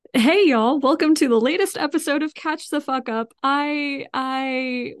Hey y'all, welcome to the latest episode of Catch the Fuck Up. What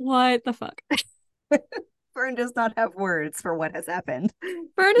the fuck? Fern does not have words for what has happened.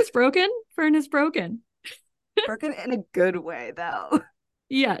 Fern is broken. Fern is broken. Broken in a good way, though.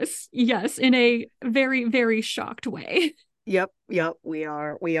 Yes, yes, in a very, very shocked way. Yep. We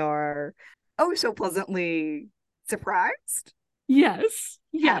are oh so pleasantly surprised. Yes,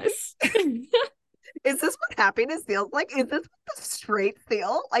 Happy. yes. Is this what happiness feels like? Is this what the straight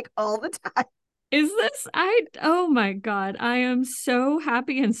feel like all the time? Is this oh my God, I am so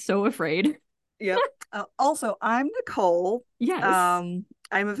happy and so afraid. Yep. Also, I'm Nicole. Yes.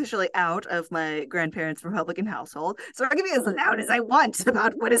 I'm officially out of my grandparents' Republican household, so I can be as loud as I want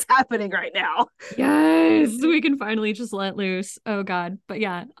about what is happening right now. Yes, we can finally just let loose. Oh God. But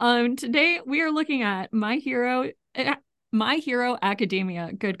yeah, today we are looking at My Hero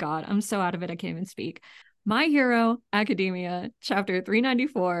Academia. Good God, I'm so out of it I can't even speak. My Hero Academia, chapter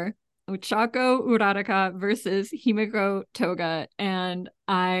 394, Ochako Uraraka versus Himiko Toga. And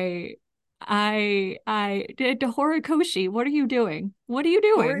I did Horikoshi. What are you doing? What are you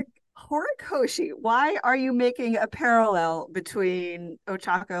doing? Horikoshi, why are you making a parallel between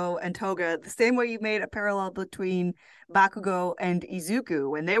Ochako and Toga the same way you made a parallel between Bakugo and Izuku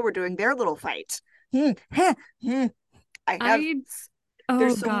when they were doing their little fight? Heh, hmm. I have I oh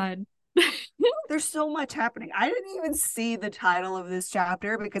there's so God. there's so much happening. I didn't even see the title of this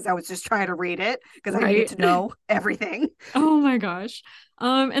chapter because I was just trying to read it because I needed Right? to know everything. Oh my gosh.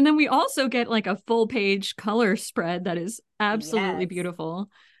 And then we also get like a full page color spread that is absolutely Yes. beautiful.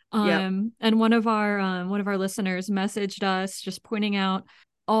 Yep. And one of our listeners messaged us just pointing out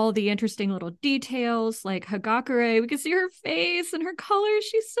all the interesting little details like Hagakure. We can see her face and her color.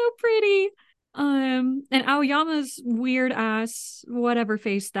 She's so pretty. And Aoyama's weird ass whatever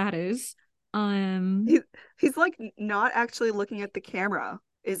face that is. Um, He, he's like not actually looking at the camera,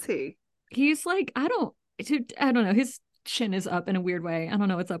 is he? he's like I don't know, his chin is up in a weird way. I don't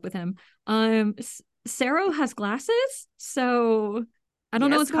know what's up with him. Sero has glasses, so I don't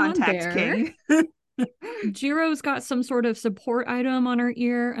know Yes, what's going on Contact there. King. Jiro's got some sort of support item on her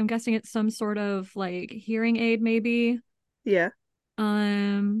ear. I'm guessing it's some sort of like hearing aid maybe. Yeah.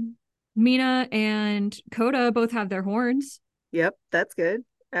 um Mina and Koda both have their horns. Yep, that's good.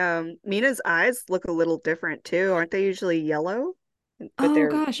 Mina's eyes look a little different too. Aren't they usually yellow? But Oh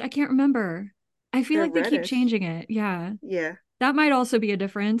gosh, I can't remember. I feel they're like they keep reddish. changing it. Yeah, Yeah. that might also be a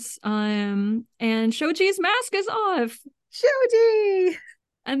difference. And Shoji's mask is off. Shoji!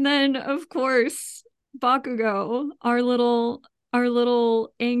 And then of course, Bakugo, our little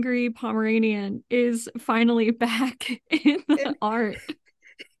angry Pomeranian is finally back in the And art.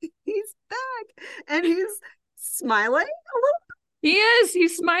 he's back. And he's smiling a little He is,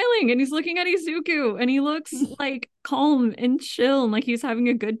 he's smiling and he's looking at Izuku and he looks like calm and chill and like he's having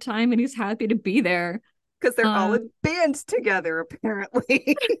a good time and he's happy to be there. because they're all Um in bands together,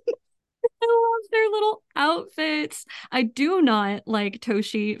 apparently. I love their little outfits. I do not like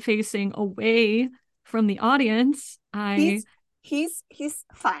Toshi facing away from the audience. I he's he's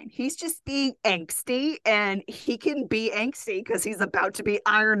fine. He's just being angsty, and he can be angsty because he's about to be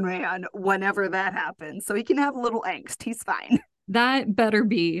Iron Man whenever that happens. So he can have a little angst. He's fine. That better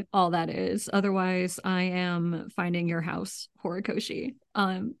be all that is. Otherwise, I am finding your house, Horikoshi.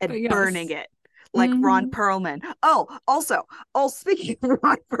 But And burning yes. it like Ron Mhm. Perlman. Oh, also, speaking of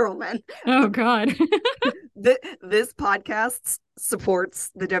Ron Perlman, Oh God. this podcast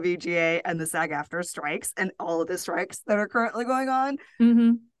supports the WGA and the SAG-AFTRA strikes and all of the strikes that are currently going on.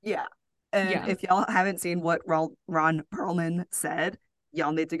 Hmm. Yeah. And Yeah. if y'all haven't seen what Ron Perlman said,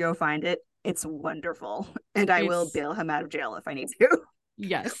 y'all need to go find it. It's wonderful. And I will It's bail him out of jail if I need to.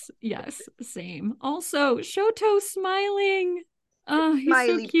 yes, yes, same. Also, Shoto smiling. Oh, he's so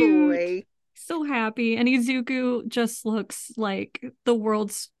Smiley cute. boy. So happy. And Izuku just looks like the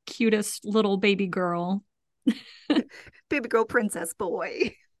world's cutest little baby girl. Baby girl princess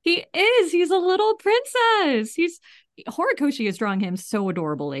boy. He is. He's a little princess. He's Horikoshi is drawing him so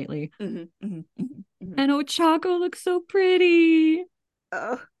adorable lately. Mm-hmm, mm-hmm, mm-hmm, mm-hmm. And Ochako looks so pretty.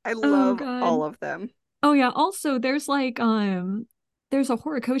 I Oh love God. all of them. Oh yeah, also there's a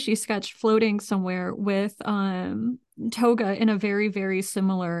Horikoshi sketch floating somewhere with Toga in a very, very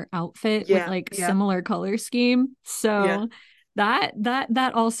similar outfit with Yeah, like yeah, similar color scheme. yeah. So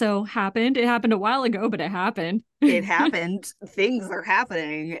that also happened. It happened a while ago, but it happened. It happened. Things are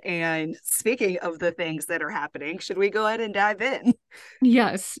happening. And speaking of the things that are happening, should we go ahead and dive in?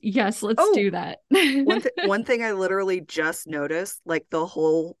 Yes, yes, let's Oh, do that. one thing I literally just noticed, like the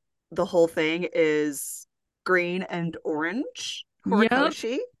whole thing is green and orange Yep.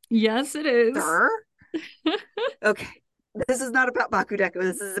 Horikoshi. Yes, it is. Sir. Okay. This is not about Bakudeku.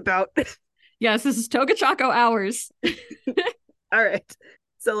 This is about Yes, this is Toga Choco hours. all right.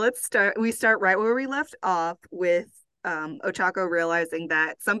 So let's start. We start right where we left off with Ochako realizing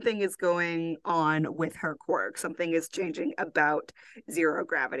that something is going on with her quirk. Something is changing about zero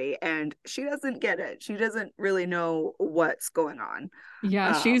gravity, and she doesn't get it. She doesn't really know what's going on.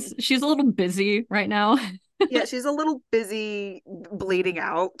 Yeah, Um, she's a little busy right now. yeah, she's a little busy bleeding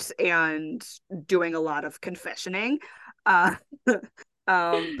out and doing a lot of confessioning. Uh,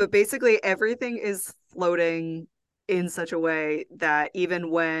 but basically, everything is floating in such a way that even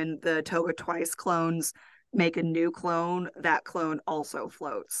when the Toga Twice clones make a new clone, that clone also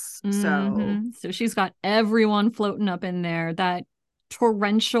floats. So, So she's got everyone floating up in there. That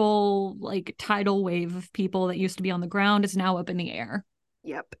torrential, like tidal wave of people that used to be on the ground is now up in the air.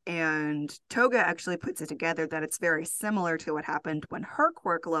 yep. And Toga actually puts it together that it's very similar to what happened when her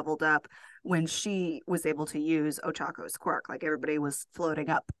quirk leveled up when she was able to use Ochako's quirk. Like everybody was floating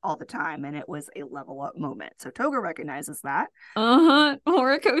up all the time and it was a level up moment. So Toga recognizes that.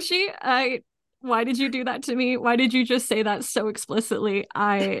 Horikoshi, why did you do that to me? Why did you just say that so explicitly?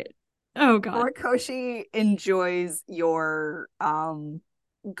 Oh God. Horikoshi enjoys your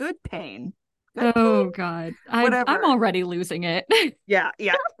good pain. Good pain? Oh God. I'm Whatever. already losing it. Yeah,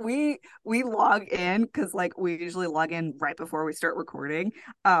 yeah. We log in because like we usually log in right before we start recording.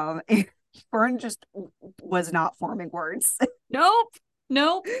 And Fern just was not forming words. Nope.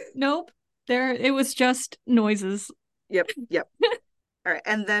 Nope. Nope. There it was just noises. Yep, yep. All right,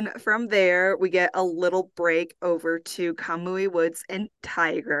 and then from there we get a little break over to Kamui Woods and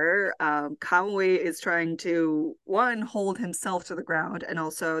Tiger. Kamui is trying to one hold himself to the ground and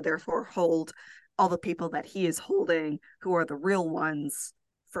also therefore hold all the people that he is holding, who are the real ones,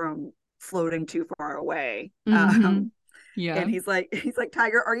 from floating too far away. Mm-hmm. Yeah. And he's like,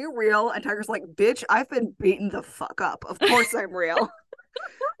 Tiger, are you real? And Tiger's like, bitch, I've been beaten the fuck up. Of course I'm real.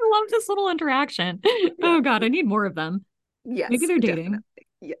 I love this little interaction. Yeah. Oh God, I need more of them. Maybe Yes, they're dating. definitely.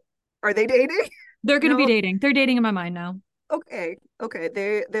 Yeah. Are they dating? They're gonna be No. dating. They're dating in my mind now. Okay.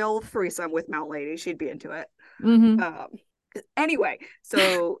 Okay. They'll threesome with Mount Lady. She'd be into it. Mm-hmm. Um anyway,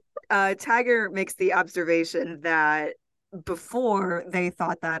 so Tiger makes the observation that before they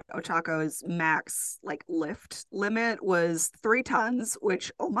thought that Ochako's max like lift limit was 3 tons,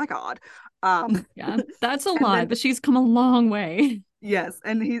 which oh my god. Yeah, that's a And lot, then but she's come a long way. yes,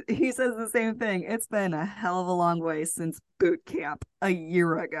 and he says the same thing. It's been a hell of a long way since boot camp a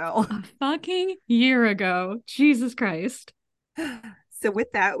year ago. A fucking year ago. Jesus Christ. So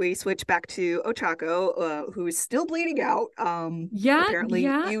with that, we switch back to Ochako, who's still bleeding out. Yeah, Apparently,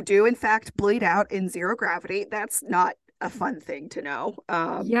 yeah, you do in fact bleed out in zero gravity. That's not a fun thing to know.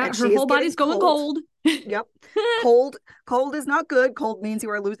 yeah. And Her she is whole getting body's going cold. cold. Yep, cold. Cold is not good. Cold means you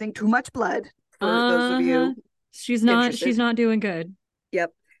are losing too much blood. For those of Uh-huh. you She's interested. not doing good.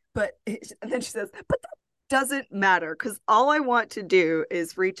 Yep. But and then she says, but that doesn't matter because all I want to do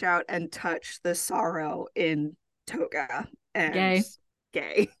is reach out and touch the sorrow in Toga and Gay.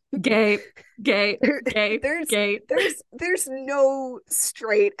 gay. Gay. Gay. There, Gay. there's Gay. there's no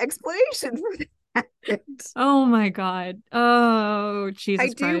straight explanation for that. Oh my God. Oh, I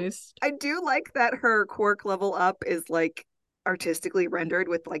Jesus do Christ. I do like that her quirk level up is like artistically rendered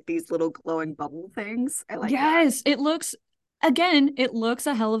with like these little glowing bubble things. I like that. Yes, it looks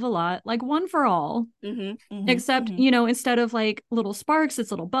a hell of a lot like One for All. Mm-hmm, mm-hmm, Except, mm-hmm. instead of like little sparks,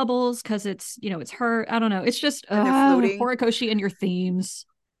 it's little bubbles because it's her. I don't know. It's just And they're floating. Horikoshi and your themes.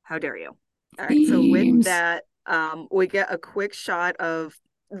 How dare you? All right. So with Themes. that, we get a quick shot of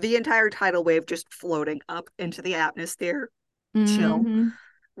the entire tidal wave just floating up into the atmosphere. Chill. Hmm.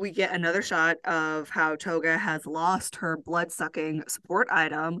 We get another shot of how Toga has lost her blood sucking support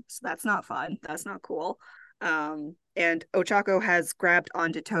item. So that's not fun. That's not cool. And Ochako has grabbed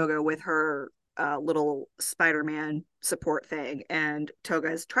onto Toga with her little Spider-Man support thing, and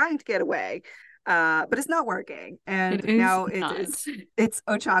Toga is trying to get away. But it's not working. It And is now not. it's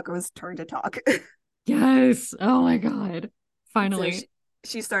Ochako's turn to talk. Yes. Oh my God. So Finally.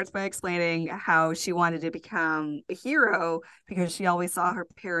 she starts by explaining how she wanted to become a hero because she always saw her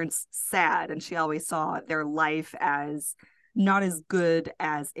parents sad and she always saw their life as not as good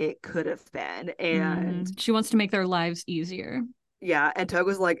as it could have been. And She wants to make their lives easier. yeah, and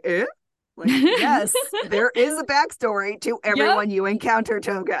Toga's like, eh? Like, yes, there is a backstory to Yep. everyone you encounter,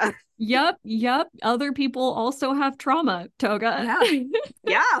 Toga. Yep. Yep. Other people also have trauma, Toga. Yeah.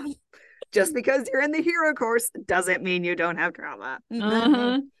 Yeah. Just because you're in the hero course doesn't mean you don't have trauma.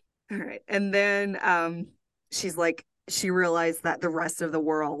 Uh-huh. All right. And then she's like, she realized that the rest of the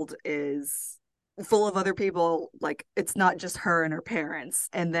world is full of other people. Like, it's not just her and her parents.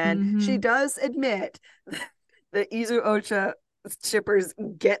 And then she Hmm. does admit the Izu Ocha shippers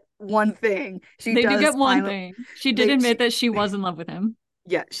get one thing. She They do does get one finally. thing. She did admit She that she was in love with him.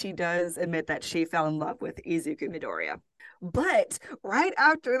 yeah, she does admit that she fell in love with Izuku Midoriya. But right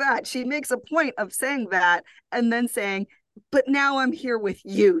after that, she makes a point of saying that and then saying, "But now I'm here with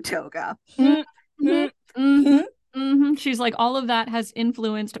you, Toga." Mm-hmm. Mm-hmm. Mm-hmm. She's like, all of that has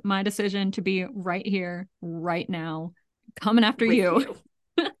influenced my decision to be right here, right now, coming after With you.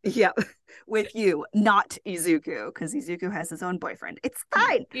 you. Yeah, with you, not Izuku, because Izuku has his own boyfriend. It's Yeah.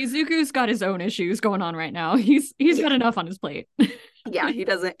 fine. Izuku's got his own issues going on right now. He's Yeah. got enough on his plate. Yeah, he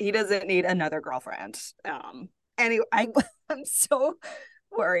doesn't need another girlfriend. Anyway, I'm so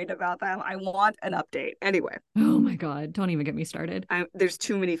worried about them. I want an update. Anyway, Oh my god, don't even get me started. there's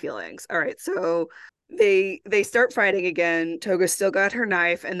too many feelings. All right, so they start fighting again. Toga still got her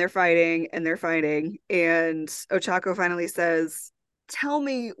knife, and they're fighting and they're fighting. And Ochako finally says, "Tell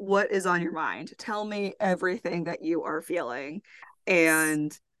me what is on your mind. Tell me everything that you are feeling."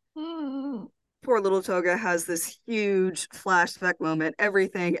 And Mm. poor little Toga has this huge flashback moment.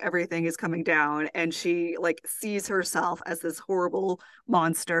 Everything is coming down, and she like sees herself as this horrible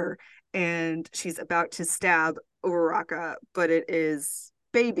monster, and she's about to stab Uraraka, but it is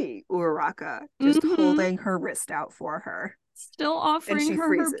baby Uraraka just Mm-hmm. holding her wrist out for her, Still and offering she her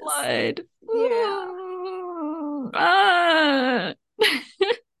freezes. blood. Yeah. Ah.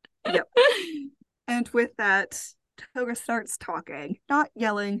 Yep. And with that, Toga starts talking, not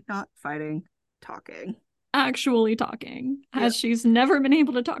yelling, not fighting, talking. Actually talking, as Yep. she's never been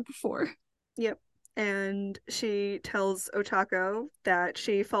able to talk before. Yep. And she tells Ochako that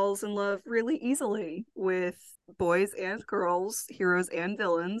she falls in love really easily with boys and girls, heroes and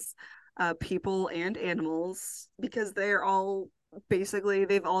villains, people and animals, because they're all basically,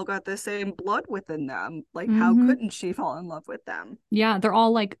 they've all got the same blood within them. Like, how Mm-hmm. couldn't she fall in love with them? Yeah, they're all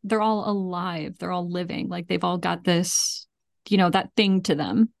alive. They're all living. Like they've all got this, that thing to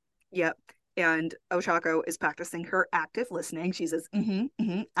them. Yep. And Ochako is practicing her active listening. She says, eye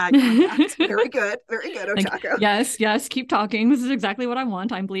contact. Very good, Like, Ochako. yes, yes, keep talking. This is exactly what I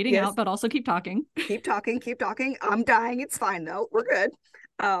want. I'm bleeding Yes, out, but also keep talking. keep talking, keep talking. I'm dying. It's fine though. We're good.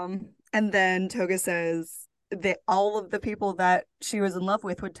 And then Toga says that all of the people that she was in love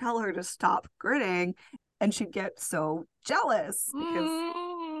with would tell her to stop grinning, and she'd get so jealous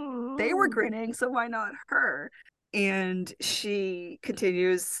because they were grinning, so why not her? And she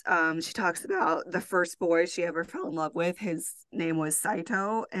continues, she talks about the first boy she ever fell in love with. His name was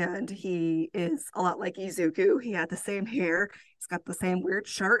Saito, and he is a lot like Izuku. He had the same hair, he's got the same weird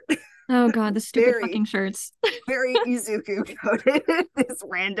shirt. Oh God, the stupid very fucking shirts. very Izuku coded. This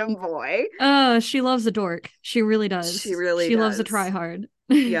random boy. She loves a dork. She really She does. really She loves a does. try hard.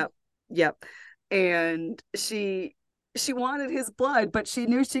 Yep, yep. And she wanted his blood, but she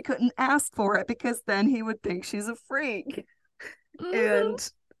knew she couldn't ask for it because then he would think she's a freak. Mhm.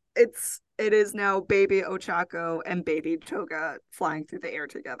 And it is now baby Ochako and baby Toga flying through the air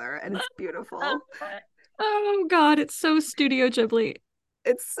together, and it's beautiful. Oh God, it's so Studio Ghibli.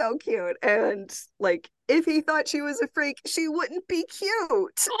 It's so cute. And like, if he thought she was a freak, she wouldn't be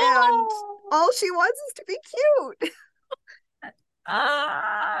cute. And Oh. all she wants is to be cute.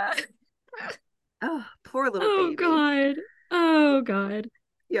 Ah. Oh, poor little Oh baby. God. Oh God.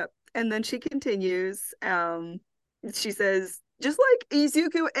 Yep. And then she continues. She says, just like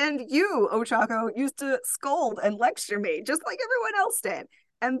Izuku and you, Ochako, used to scold and lecture me, just like everyone else did.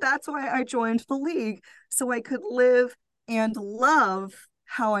 And that's why I joined the league, so I could live and love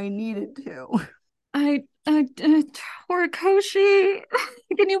how I needed to. Horikoshi,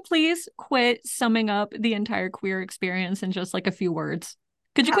 can you please quit summing up the entire queer experience in just like a few words?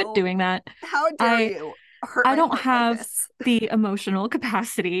 Could you quit How doing that? how dare I you hurt I my don't heart like have this? the emotional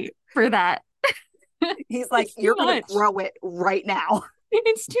capacity for that. He's like, It's too you're gonna much. grow it right now.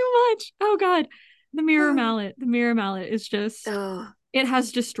 It's too much. Oh God. The mirror mallet. The mirror mallet is just Oh, it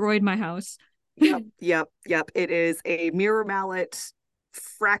has destroyed my house. yep. It is a mirror mallet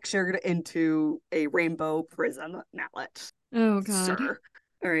fractured into a rainbow prism mallet, Oh God. sir.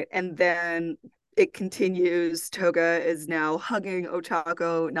 All right, and then it continues. Toga is now hugging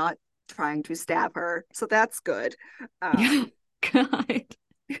Ochako, not trying to stab her, so that's good. Yeah. God.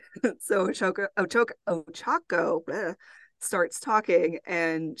 So Ochako bleh, starts talking,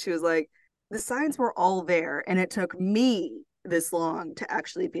 and she was like, "The signs were all there, and it took me this long to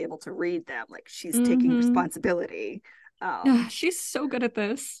actually be able to read them. Like she's taking Mm-hmm. responsibility." She's so good at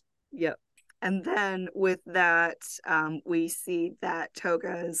this. Yep. And then with that, we see that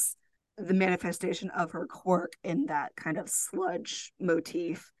Toga's the manifestation of her quirk in that kind of sludge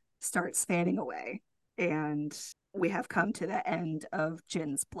motif starts fading away. And we have come to the end of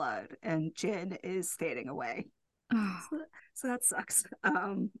Jin's blood, and Jin is fading away. So that sucks.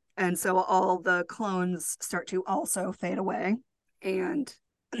 And so all the clones start to also fade away. And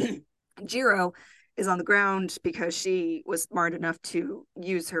Jiro is on the ground because she was smart enough to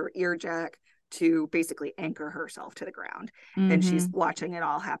use her ear jack to basically anchor herself to the ground. And she's Mm-hmm. watching it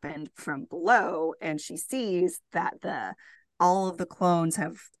all happen from below, and she sees that the all of the clones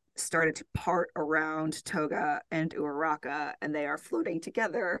have started to part around Toga and Uraraka, and they are floating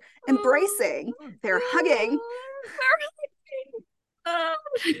together, embracing. They're hugging. Oh,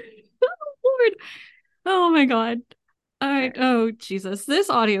 Lord. Oh my God. Oh Jesus. This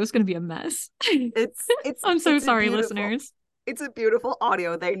audio is gonna be a mess. I'm so It's a sorry, beautiful listeners. it's a beautiful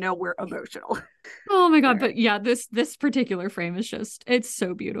audio. They know we're emotional. Oh my All God. right. But yeah, this particular frame is just it's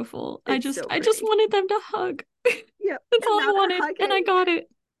so beautiful. I It's just so I just pretty. wanted them to hug. Yep. That's And all I now they're wanted, and I hugging. got it.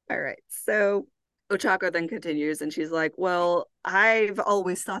 All right. So Ochako then continues and she's like, well, I've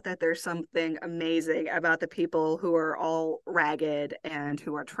always thought that there's something amazing about the people who are all ragged and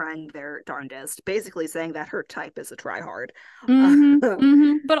who are trying their darndest, basically saying that her type is a tryhard. Mm-hmm.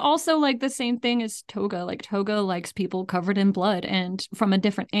 Mm-hmm. But also like the same thing as Toga. Like Toga likes people covered in blood, and from a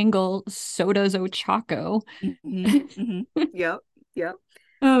different angle, so does Ochako. Mm-hmm, mm-hmm. Yep. Yep.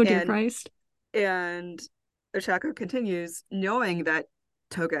 Oh dear And Christ. And Ochako continues, knowing that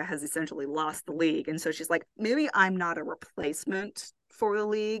Toga has essentially lost the league. And so she's like, maybe I'm not a replacement for the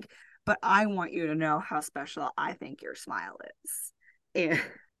league, but I want you to know how special I think your smile is. And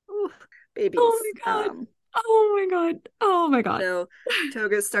ooh, Oh babies. my God. Oh my God. Oh my God. So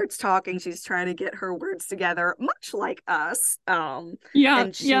Toga starts talking. She's trying to get her words together, much like us. Yeah.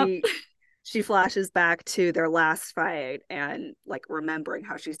 And Yep. she flashes back to their last fight and like remembering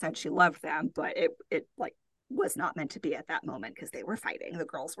how she said she loved them, but it like was not meant to be at that moment because they were fighting. The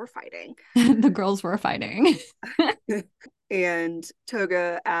girls were fighting. The girls were fighting. And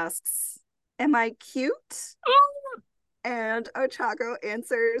Toga asks, am I cute? And Ochako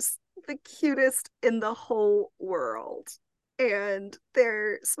answers, the cutest in the whole world. And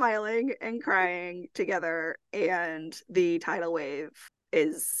they're smiling and crying together, and the tidal wave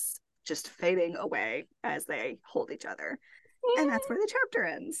is just fading away as they hold each other. And that's where the chapter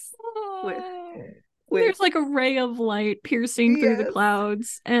ends. With with There's like a ray of light piercing through the yes.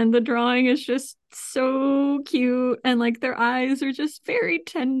 clouds, and the drawing is just so cute. And like their eyes are just very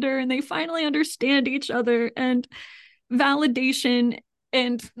tender, and they finally understand each other, and validation,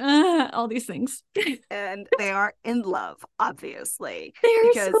 and all these things. And they are in love, obviously.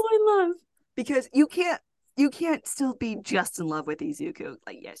 They're so Because in love. you can't still be just in love with Izuku.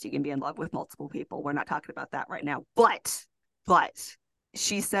 Like, yes, you can be in love with multiple people. We're not talking about that right now. But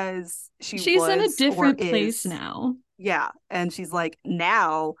she says she She's in a was or different place is, now. yeah. And she's like,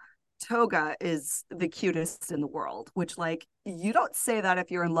 now Toga is the cutest in the world, which like you don't say that if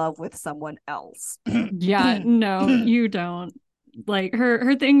you're in love with someone else. Yeah, no, you don't. Like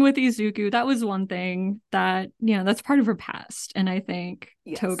her thing with Izuku, that was one thing that, that's part of her past. And I think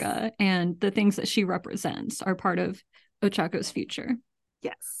Yes. Toga and the things that she represents are part of Ochako's future.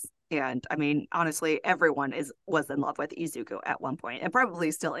 Yes. And I mean, honestly, everyone was in love with Izuku at one point, and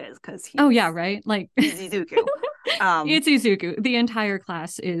probably still is because Oh yeah, right? Like he's Izuku. it's Izuku. The entire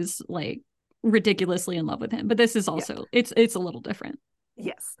class is like ridiculously in love with him. But this is Yeah. also it's a little different.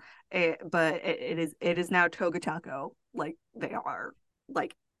 Yes. But it is now Togachako. Like they are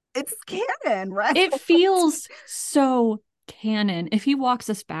like it's canon, right? It feels so canon. If he walks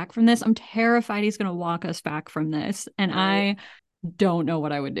us back from this, I'm terrified he's going to walk us back from this, and Right. I don't know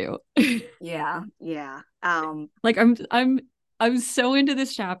what I would do. Yeah. Yeah. Like I'm so into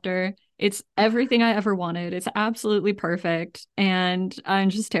this chapter. It's everything I ever wanted. It's absolutely perfect, and I'm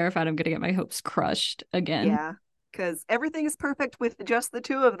just terrified I'm going to get my hopes crushed again. Yeah. Because everything is perfect with just the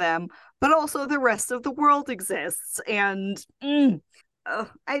two of them, but also the rest of the world exists, and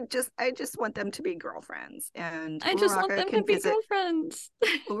I just want them to be girlfriends, and I just want them to be girlfriends.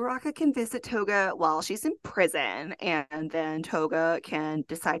 Uraraka can visit Toga while she's in prison, and then Toga can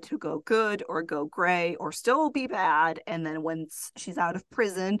decide to go good or go gray or still be bad. And then once she's out of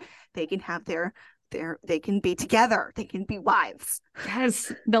prison, they can have they can be together. They can be wives.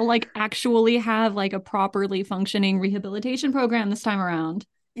 Yes, they'll like actually have like a properly functioning rehabilitation program this time around.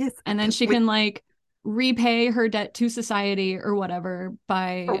 Yes. And then she can like repay her debt to society or whatever Or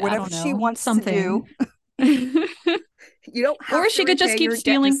by, I whatever don't she know, wants to something. do. You don't have Or to she could just repay keep your debt to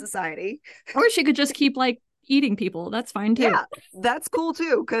stealing, society. or she could just keep like eating people. That's fine too. Yeah, that's cool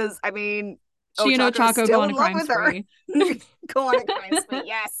too. Because I mean, She and Ochako is Ochako still go on in a love crime with her. spree. Go on a crime spree.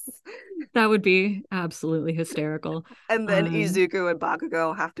 Yes. That would be absolutely hysterical. And then Um, Izuku and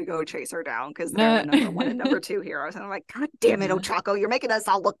Bakugo have to go chase her down because they're uh, the number one and number two heroes. And I'm like, God damn it, yeah. Ochako, you're making us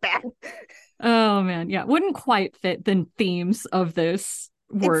all look bad. Oh man, yeah, wouldn't quite fit the themes of this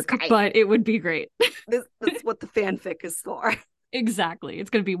It's work, fine. but it would be great. This is what the fanfic is for. Exactly. It's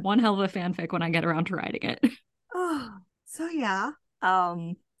going to be one hell of a fanfic when I get around to writing it. Oh, so yeah.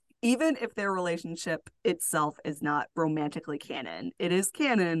 Um, even if their relationship itself is not romantically canon, it is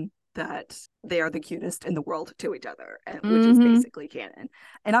canon that they are the cutest in the world to each other, which is Hmm. basically canon.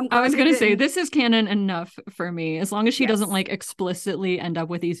 And I'm I glad was they going to say, didn't. this is canon enough for me. As long as she doesn't Yes. like explicitly end up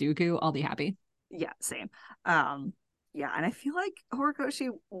with Izuku, I'll be happy. Yeah, same. Um, yeah, and I feel like Horikoshi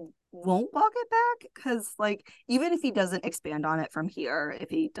won't walk it back because, like, even if he doesn't expand on it from here, if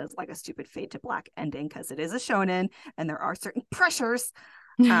he does like a stupid fade to black ending, because it is a shonen and there are certain pressures,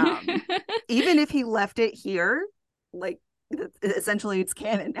 um, even if he left it here, like, essentially it's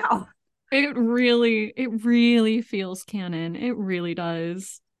canon now. It really feels canon. It really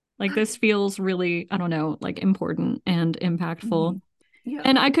does. Like this feels really, I don't know, like important and impactful. Mhm. Yeah,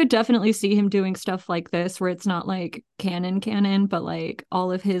 And I could definitely see him doing stuff like this where it's not like canon, but like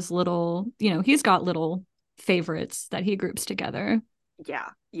all of his little, he's got little favorites that he groups together, yeah,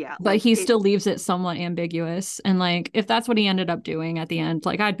 yeah. but Like he it, still leaves it somewhat ambiguous. And like, if that's what he ended up doing at the end,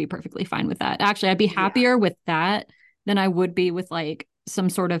 like I'd be perfectly fine with that. Actually, I'd be yeah, happier with that than I would be with like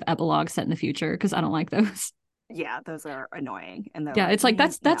some sort of epilogue set in the future because I don't like those. yeah. Those are annoying, and they're Yeah, like, it's like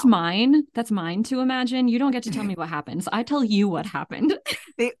that's no. mine. That's mine to imagine. You don't get to tell me what happens. I tell you what happened.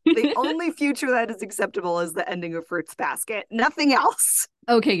 The only future that is acceptable is the ending of Fruits Basket. Nothing else.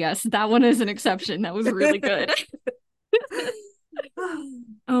 Okay, yes, that one is an exception. That was really good.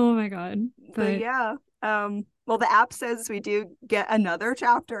 Oh my god. But But yeah. Well, the app says we do get another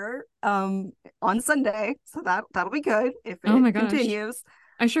chapter on Sunday, so that'll be good if oh it my gosh. continues.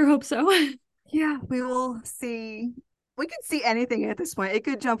 I sure hope so. Yeah, we will see. We could see anything at this point. It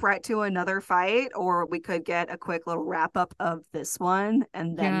could jump right to another fight, or we could get a quick little wrap up of this one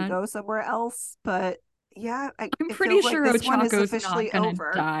and then Yeah, go somewhere else. But yeah, I'm it pretty feels like sure this one is Ochako's not officially gonna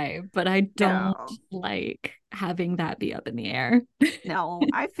over. die, but I don't No, like having that be up in the air. no,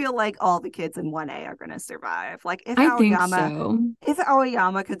 I feel like all the kids in 1A are going to survive. Like I think so. if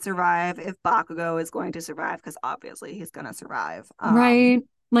Aoyama could survive, if Bakugo is going to survive, because obviously he's going to survive. Right?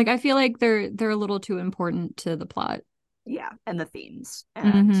 Like I feel like they're a little too important to the plot. Yeah, and the themes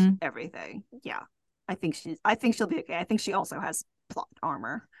and Hmm. everything. Yeah, I think she'll be okay. I think she also has plot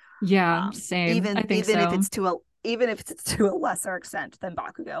armor. Yeah, same. I think Even if so. it's to a even if it's to a lesser extent than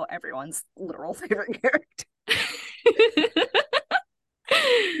Bakugo, everyone's literal favorite character.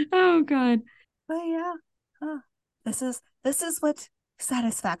 Oh god. But yeah, huh. This is what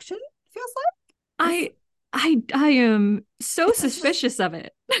satisfaction feels like. It's I I am so it's just suspicious of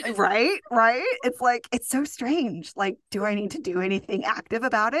it. right. It's like it's so strange. Like, do I need to do anything active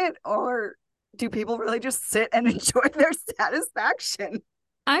about it, or do people really just sit and enjoy their satisfaction?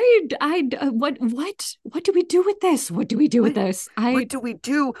 What do we do with this? What do we do with What this? what do we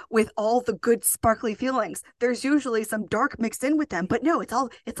do with all the good sparkly feelings? There's usually some dark mixed in with them, but no, it's all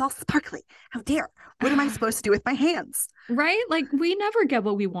sparkly. How dare? What am I supposed to do with my hands? Right? Like we never get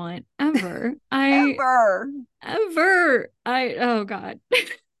what we want ever. I Ever. ever. I oh god.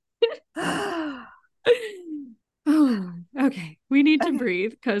 Oh, okay. We need to Okay.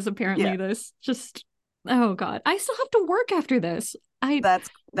 breathe because Yeah, apparently this just oh god. I still have to work after this. I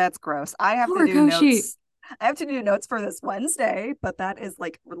that's gross. I have to poor do Koshi. notes. I have to do notes for this Wednesday, but that is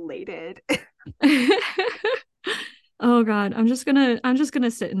like related. Oh god, I'm just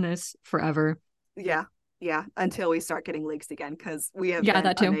gonna sit in this forever. Yeah. Yeah, until we start getting leaks again, because Yeah,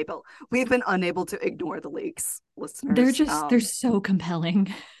 that too. we've been unable to ignore the leaks, listeners. They're so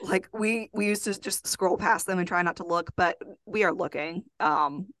compelling. Like we used to just scroll past them and try not to look, but we are looking.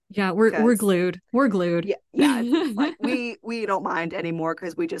 Yeah, we're Because glued. We're glued. yeah, it's fine. We don't mind anymore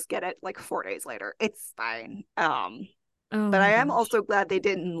because we just get it like 4 days later. It's fine. Oh But I my am gosh. also glad they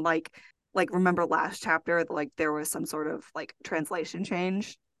didn't like remember last chapter, like there was some sort of like translation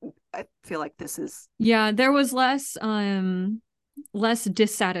change. I feel like this is Yeah, there was less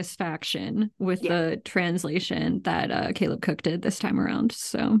dissatisfaction with yeah. the translation that Caleb Cook did this time around.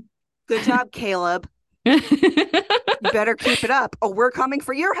 So Good job, Caleb. You better keep it up. Oh, we're coming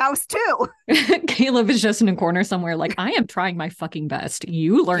for your house too. Caleb is just in a corner somewhere like I am trying my fucking best.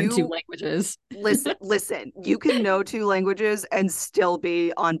 You learn two You languages. listen. You can know two languages and still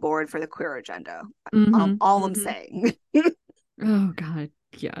be on board for the queer agenda. Mm-hmm, All I'm mm-hmm. saying. Oh god.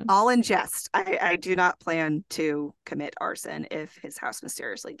 Yeah. All in jest. I do not plan to commit arson if his house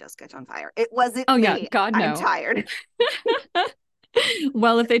mysteriously does catch on fire. It wasn't Oh yeah, me. god I'm no. tired.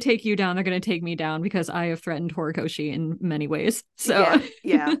 Well, if they take you down, they're going to take me down because I have threatened Horikoshi in many ways. So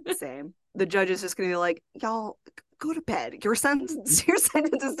yeah, same. The judge is just gonna be like, y'all go to bed. Your sentence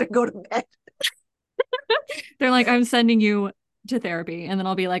is to go to bed. they're like, I'm sending you to therapy. And then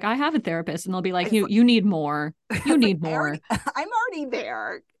I'll be like, I have a therapist. And they'll be like, you need more. You Like, need more. I'm already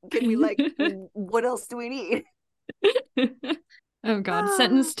there. Can we what else do we need? Oh God.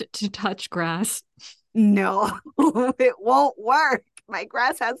 Sentenced to touch grass. No, it won't work. My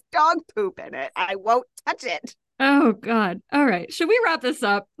grass has dog poop in it. I won't touch it. Oh God. All right. Should we wrap this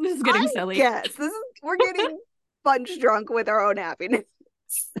up? This is getting silly. Yes, we're getting punch drunk with our own happiness.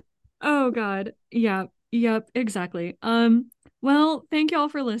 Oh God. Yeah. Yep. Exactly. Well, thank y'all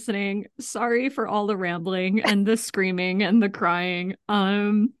for listening. Sorry for all the rambling and the screaming and the crying.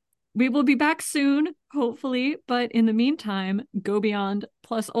 We will be back soon, hopefully. But in the meantime, go beyond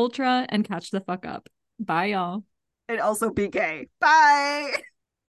plus ultra and catch the fuck up. Bye, y'all. And also BK. Bye.